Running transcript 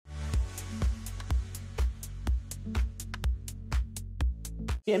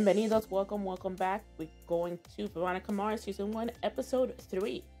Bienvenidos, welcome back. We're going to Veronica Mars Season 1, Episode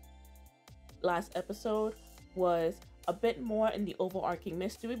 3. Last episode was a bit more in the overarching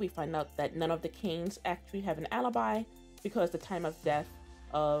mystery. We find out that none of the Canes actually have an alibi because the time of death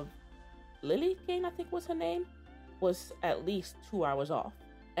of Lily Kane, I think was her name, was at least 2 hours off.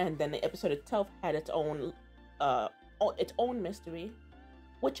 And then the episode itself had its own mystery,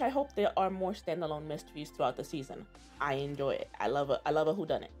 which I hope there are more standalone mysteries throughout the season. I enjoy it. I love a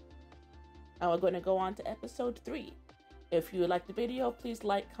whodunit. Now we're going to go on to episode 3. If you like the video, please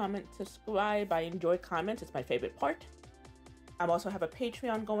like, comment, subscribe. I enjoy comments. It's my favorite part. I also have a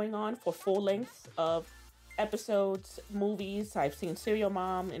Patreon going on for full lengths of episodes, movies. I've seen Serial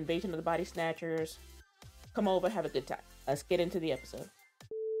Mom, Invasion of the Body Snatchers. Come over, have a good time. Let's get into the episode.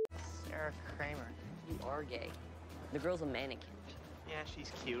 Sarah Kramer, you are gay. The girl's a mannequin. Yeah,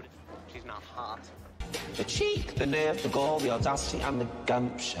 she's cute. She's not hot. The cheek, the nerve, the gall, the audacity, and the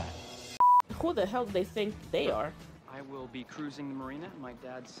gumption. Who the hell do they think they are? I will be cruising the marina in my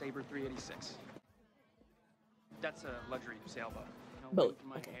dad's Sabre 386. That's a luxury sailboat. No Boat, wind in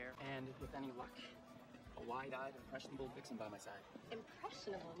my okay. hair, and with any luck, a wide-eyed, impressionable vixen by my side.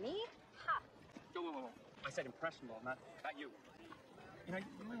 Impressionable? Me? Ha! Whoa. I said impressionable, not you. You know,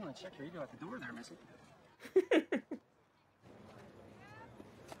 you might want to check your ego at the door there, missy.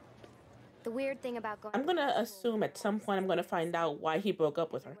 The weird thing about going... I'm gonna assume at some point I'm gonna find out why he broke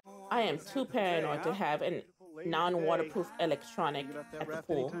up with her. I am too paranoid to have a non-waterproof electronic at the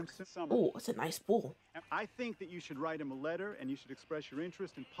pool. Ooh, it's a nice pool. I think that you should write him a letter and you should express your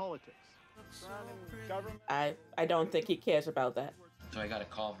interest in politics. I don't think he cares about that. So I got a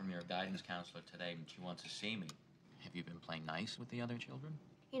call from your guidance counselor today and she wants to see me. Have you been playing nice with the other children?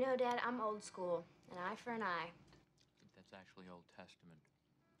 You know, Dad, I'm old school. An eye for an eye. I think that's actually Old Testament.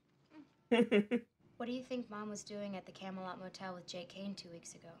 What do you think Mom was doing at the Camelot Motel with Jake Kane 2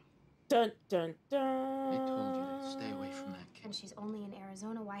 weeks ago? Dun, dun, I dun. told you to stay away from that kid. And she's only in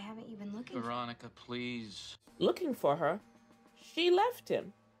Arizona. Why haven't you been looking Veronica, please. Looking for her. She left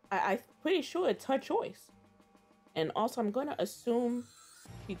him. I'm pretty sure it's her choice. And also, I'm going to assume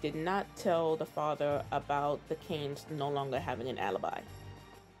she did not tell the father about the Canes no longer having an alibi.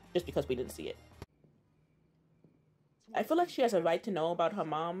 Just because we didn't see it. I feel like she has a right to know about her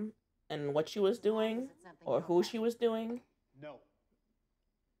mom and what she was doing, or who she was doing. No.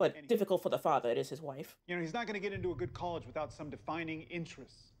 But difficult for the father, it is his wife. You know, he's not going to get into a good college without some defining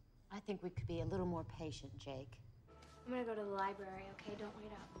interests. I think we could be a little more patient, Jake. I'm gonna go to the library, okay? Don't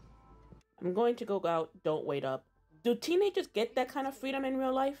wait up. I'm going to go out, don't wait up. Do teenagers get that kind of freedom in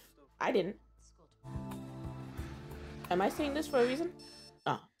real life? I didn't. Am I saying this for a reason?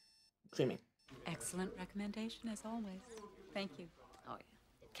 Ah, dreaming. Excellent recommendation, as always. Thank you. Oh, yeah.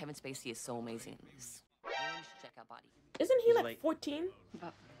 Kevin Spacey is so amazing in this. Check-out body. Isn't he like 14?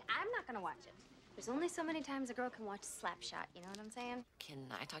 I'm not gonna watch it. There's only so many times a girl can watch Slapshot, you know what I'm saying? Can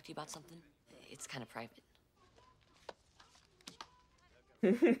I talk to you about something? It's kind of private.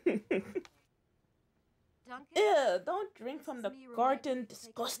 Ew, don't drink from the garden.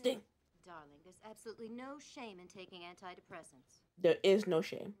 Disgusting. Darling, there's absolutely no shame in taking antidepressants. There is no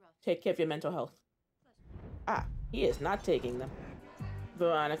shame. Take care of your mental health. Ah, he is not taking them.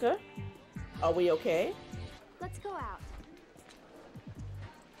 Veronica, are we okay? Let's go out.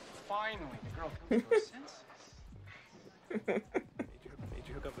 Finally, the girl comes to her senses. Did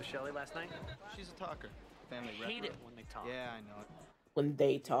you hook up with Shelly last night? She's a talker. Family Hate it when they talk. Yeah, I know it. When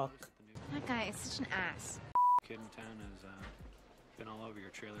they talk. That guy is such an ass. Kid in town has been all over your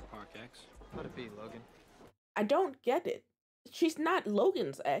trailer park ex. Let it be, Logan. I don't get it. She's not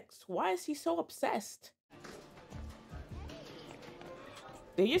Logan's ex. Why is he so obsessed?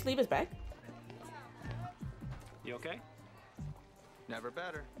 Did he just leave his bag? You okay? Never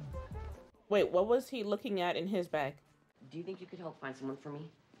better. Wait, what was he looking at in his bag? Do you think you could help find someone for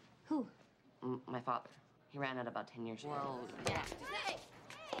me? Who? My father. He ran out about 10 years ago. Well, yeah.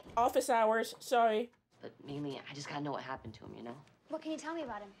 Office hours, sorry. But mainly, I just gotta know what happened to him, you know? What can you tell me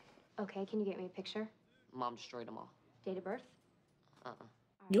about him? Okay, can you get me a picture? Mom destroyed them all. Date of birth?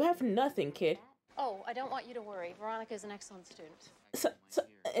 You have nothing, kid. Oh, I don't want you to worry. Veronica is an excellent student. So,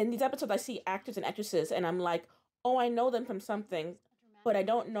 in these episodes, I see actors and actresses, and I'm like, oh, I know them from something, but I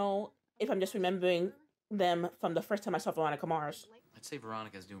don't know if I'm just remembering them from the first time I saw Veronica Mars. I'd say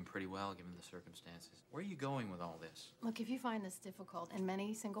Veronica's doing pretty well given the circumstances. Where are you going with all this? Look, if you find this difficult, and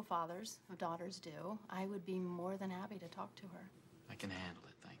many single fathers of daughters do, I would be more than happy to talk to her. I can handle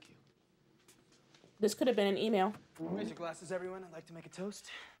it, thank you. This could have been an email. Raise your glasses, everyone. I'd like to make a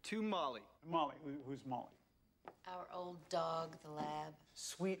toast. To Molly. Molly, who's Molly? Our old dog, the lab.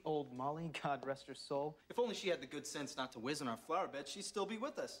 Sweet old Molly, God rest her soul. If only she had the good sense not to whiz on our flower bed, she'd still be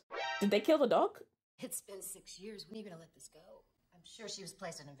with us. Did they kill the dog? It's been 6 years. When are you gonna let this go? I'm sure she was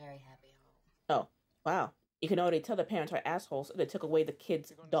placed in a very happy home. Oh, wow. You can already tell the parents are assholes. They took away the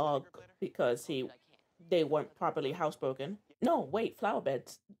kid's dog because they weren't properly housebroken. No, wait, flower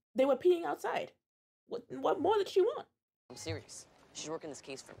beds. They were peeing outside. What more did she want? I'm serious. She's working this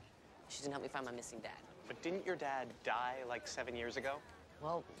case for me. She's gonna help me find my missing dad. But didn't your dad die like 7 years ago?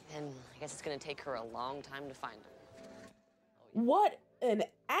 Well, and I guess it's gonna take her a long time to find him. What an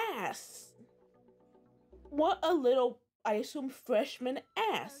ass. What a little, I assume, freshman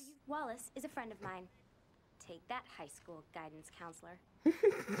ass. Wallace is a friend of mine. Take that, high school guidance counselor.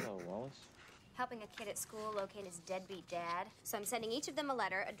 Hello, Wallace. Helping a kid at school locate his deadbeat dad. So I'm sending each of them a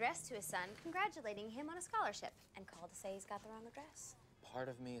letter addressed to his son, congratulating him on a scholarship, and call to say he's got the wrong address. Part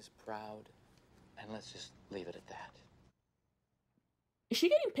of me is proud, and let's just leave it at that. Is she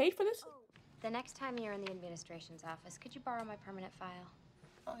getting paid for this? The next time you're in the administration's office, could you borrow my permanent file?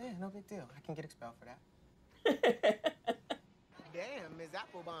 Oh, yeah, no big deal. I can get expelled for that. Damn, Ms.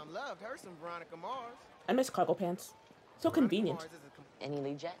 Applebaum loved her some Veronica Mars. I miss cargo pants. So convenient. Any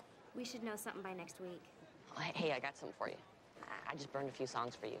lead yet? We should know something by next week. Oh, hey, I got something for you. I just burned a few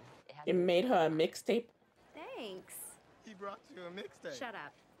songs for you. It made her a mixtape. Thanks. He brought you a mixtape. Shut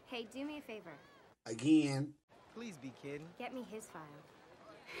up. Hey, do me a favor. Again. Please be kidding. Get me his file.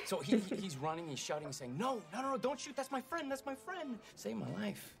 So he's running, he's shouting, he's saying, no, don't shoot, that's my friend, Save my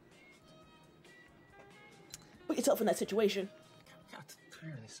life. Put yourself in that situation. I got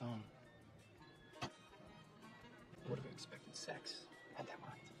tired of this song. Would have expected sex. Had that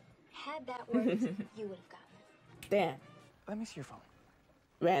right. Had that worked, you would have gotten it. Damn. Let me see your phone.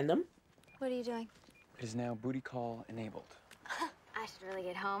 Random. What are you doing? It is now booty call enabled. I should really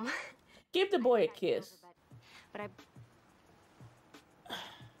get home. Give the boy a kiss. But I...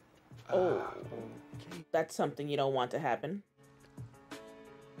 Oh. That's something you don't want to happen.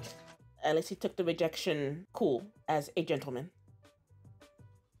 At least he took the rejection cool, as a gentleman.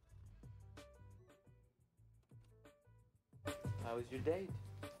 How was your date?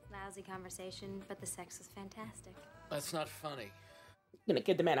 Lousy conversation, but the sex was fantastic. That's not funny. Gonna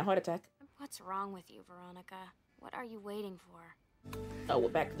give the man a heart attack. What's wrong with you, Veronica? What are you waiting for? Oh, we're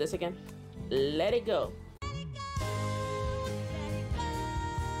back to this again. Let it go.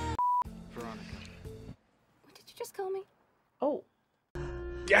 Veronica. What did you just call me? Oh.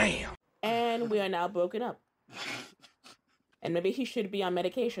 Damn! And we are now broken up. And maybe he should be on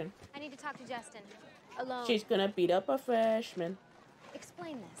medication. I need to talk to Justin. Alone. She's gonna beat up a freshman.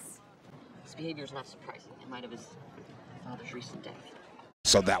 Explain this. His behavior is not surprising in light of his father's recent death.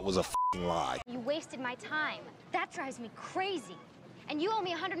 So that was a f***ing lie. You wasted my time. That drives me crazy. And you owe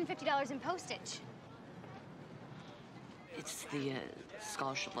me $150 in postage. It's the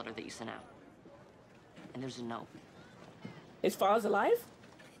scholarship letter that you sent out. And there's a note. His father's alive?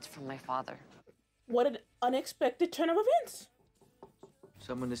 It's from my father. What an unexpected turn of events.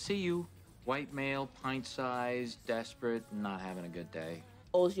 Someone to see you. White male, pint-sized, desperate, not having a good day.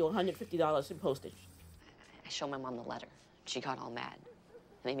 Owes you $150 in postage. I showed my mom the letter. She got all mad.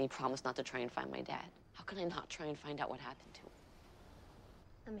 Made me promise not to try and find my dad. How can I not try and find out what happened to him?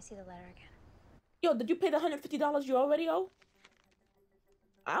 Let me see the letter again. Yo, did you pay the $150 you already owe?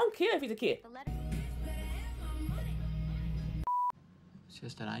 I don't care if he's a kid. The letter... It's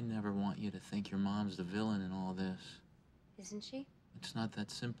just that I never want you to think your mom's the villain in all this. Isn't she? It's not that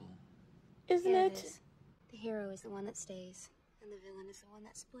simple. Isn't Yeah, it? it is. The hero is the one that stays, and the villain is the one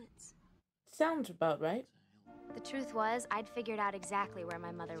that splits. Sounds about right. The truth was, I'd figured out exactly where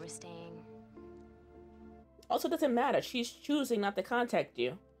my mother was staying. Also, doesn't matter. She's choosing not to contact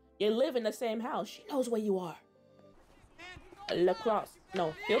you. You live in the same house. She knows where you are. Lacrosse.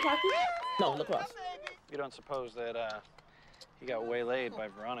 No, field hockey? No, lacrosse. You don't suppose that he got waylaid by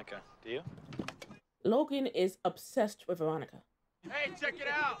Veronica, do you? Logan is obsessed with Veronica. Hey, check it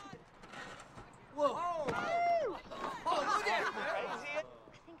out! Whoa! Oh, look at it! I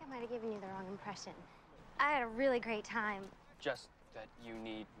think I might have given you the wrong impression. I had a really great time. Just that you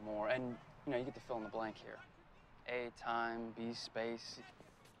need more, and you get to fill in the blank here. A, time, B, space.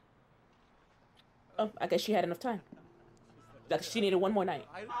 Oh, I guess she had enough time. Like she needed one more night.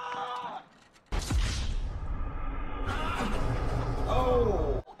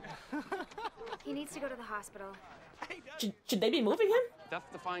 Oh! He needs to go to the hospital. Should they be moving him?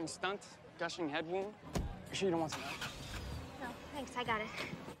 Death-defying stunt, gushing head wound. You sure you don't want some? No, thanks, I got it.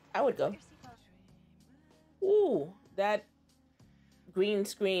 I would go. Ooh, that green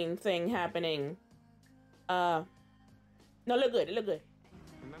screen thing happening. No, look good. It look good.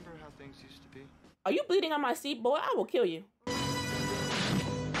 Remember how things used to be? Are you bleeding on my seat, boy? I will kill you.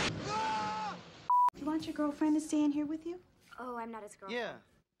 girlfriend is staying here with you? Oh, I'm not his girlfriend.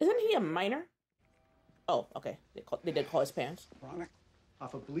 Yeah. Isn't he a minor? Oh, okay. They did call his parents. Veronica,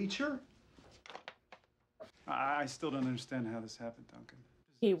 off a bleacher? I still don't understand how this happened, Duncan.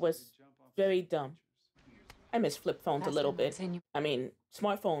 He was very dumb. I miss flip phones a little bit. I mean,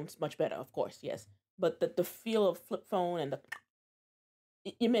 smartphones much better, of course, yes. But the feel of flip phone and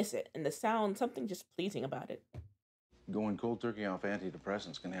you miss it. And the sound, something just pleasing about it. Going cold turkey off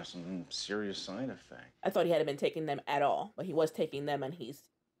antidepressants can have some serious side effects. I thought he hadn't been taking them at all, but he was taking them and he's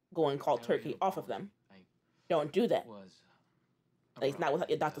going cold turkey off of them. Don't do that. It's not without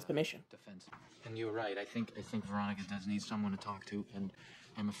your doctor's permission. And you're right. I think Veronica does need someone to talk to, and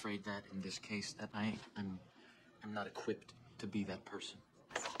I'm afraid that in this case that I'm not equipped to be that person.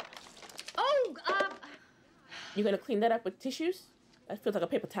 Oh, You gonna clean that up with tissues? That feels like a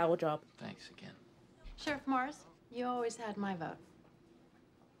paper towel job. Thanks again. Sheriff Mars, you always had my vote.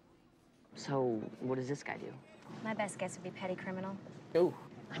 So, what does this guy do? my best guess would be petty criminal. Ooh.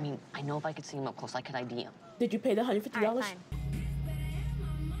 I mean, I know if I could see him up close, I could ID him. Did you pay the $150? All right, fine.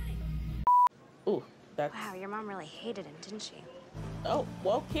 Ooh, that's... Wow, your mom really hated him, didn't she? Oh,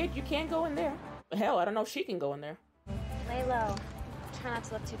 well, kid, you can't go in there. Hell, I don't know if she can go in there. Lay low. Try not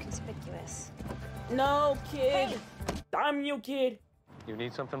to look too conspicuous. No, kid. Hey! Damn you, kid. You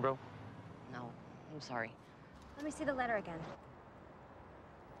need something, bro? No, I'm sorry. Let me see the letter again.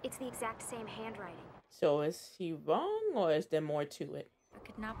 It's the exact same handwriting. So is he wrong, or is there more to it? It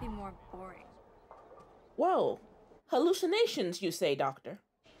could not be more boring. Whoa. Hallucinations, you say, doctor?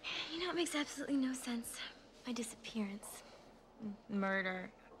 You know, it makes absolutely no sense. My disappearance.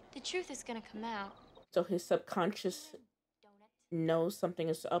 Murder. The truth is gonna come out. So his subconscious knows something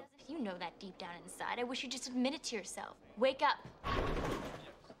is up? You know that deep down inside. I wish you'd just admit it to yourself. Wake up.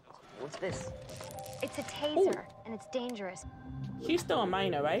 What's this? It's a taser, and it's dangerous. She's still a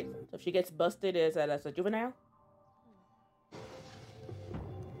minor, right? So if she gets busted as a juvenile?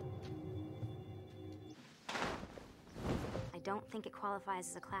 I don't think it qualifies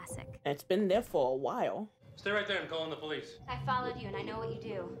as a classic. And it's been there for a while. Stay right there. I'm calling the police. I followed you, and I know what you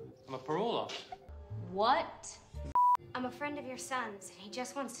do. I'm a parole officer. What? I'm a friend of your son's, and he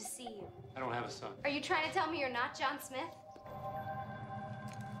just wants to see you. I don't have a son. Are you trying to tell me you're not John Smith?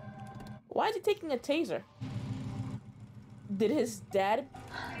 Why is he taking a taser? Did his dad...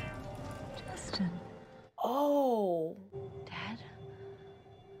 Justin. Oh. Dad?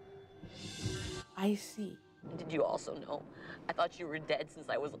 I see. Did you also know? I thought you were dead since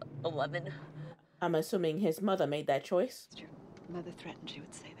I was 11. I'm assuming his mother made that choice. Mother threatened she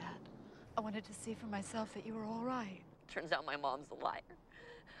would say that. I wanted to see for myself that you were all right. Turns out my mom's a liar.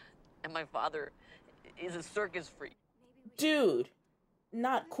 And my father is a circus freak. Dude.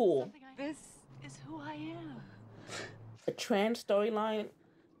 Not cool. This is who I am. A trans storyline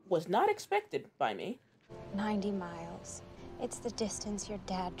was not expected by me. 90 miles. It's the distance your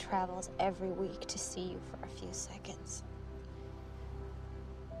dad travels every week to see you for a few seconds.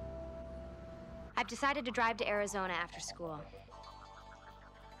 I've decided to drive to Arizona after school.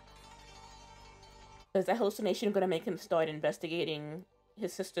 Is that hallucination going to make him start investigating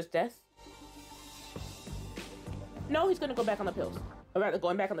his sister's death? No, he's going to go back on the pills. Or rather,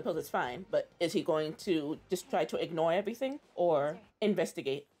 going back on the pills is fine, but is he going to just try to ignore everything or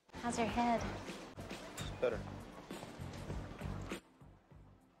investigate? How's your head? Better.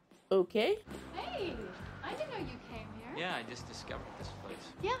 Okay. Hey, I didn't know you came here. Yeah, I just discovered this place.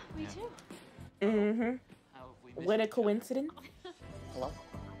 Yeah, me too. Mm-hmm. What a coincidence. Hello?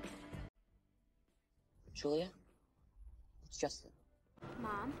 Julia? It's Justin.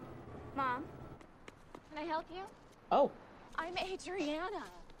 Mom? Mom? Can I help you? Oh. I'm Adriana.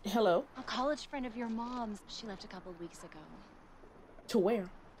 Hello. A college friend of your mom's. She left a couple weeks ago. To where?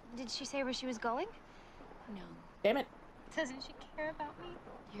 Did she say where she was going? No. Damn it. Doesn't she care about me?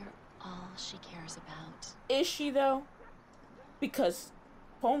 You're all she cares about. Is she, though? Because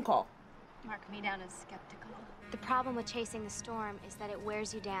phone call. Mark me down as skeptical. The problem with chasing the storm is that it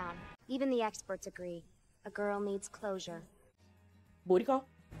wears you down. Even the experts agree. A girl needs closure. Booty call?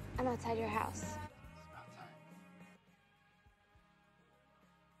 I'm outside your house.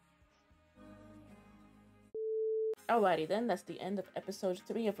 Alrighty then, that's the end of episode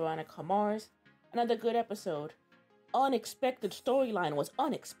 3 of Veronica Mars. Another good episode. Unexpected storyline was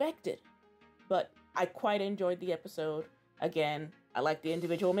unexpected. But I quite enjoyed the episode. Again, I like the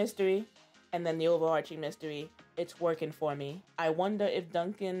individual mystery. And then the overarching mystery. It's working for me. I wonder if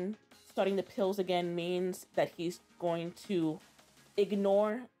Duncan starting the pills again means that he's going to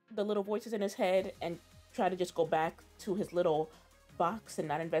ignore the little voices in his head and try to just go back to his little box and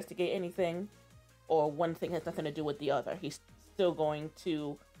not investigate anything. Or one thing has nothing to do with the other. He's still going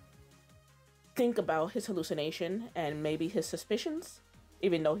to think about his hallucination and maybe his suspicions,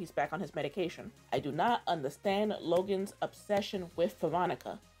 even though he's back on his medication. I do not understand Logan's obsession with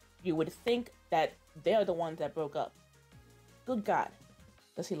Veronica. You would think that they're the ones that broke up. Good God.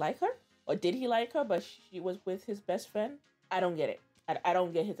 Does he like her? Or did he like her, but she was with his best friend? I don't get it. I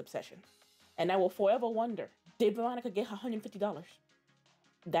don't get his obsession. And I will forever wonder, did Veronica get her $150?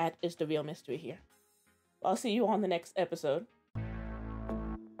 That is the real mystery here. I'll see you on the next episode.